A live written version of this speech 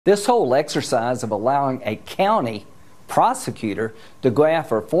This whole exercise of allowing a county prosecutor to go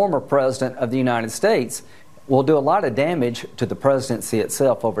after a former president of the United States will do a lot of damage to the presidency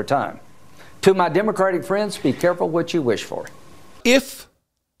itself over time. To my Democratic friends, be careful what you wish for. If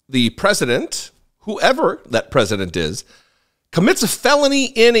the president, whoever that president is, commits a felony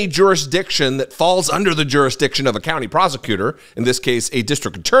in a jurisdiction that falls under the jurisdiction of a county prosecutor, in this case a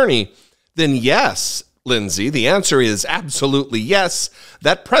district attorney, then yes, Lindsey, the answer is absolutely yes.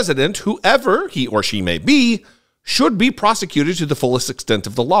 That president, whoever he or she may be, should be prosecuted to the fullest extent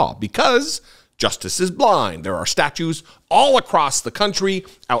of the law because justice is blind. There are statues all across the country,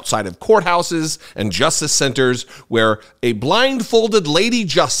 outside of courthouses and justice centers, where a blindfolded lady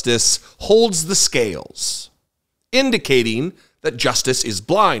justice holds the scales, indicating that justice is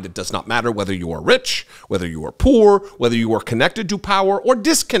blind. It does not matter whether you are rich, whether you are poor, whether you are connected to power or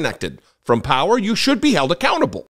disconnected from power, you should be held accountable.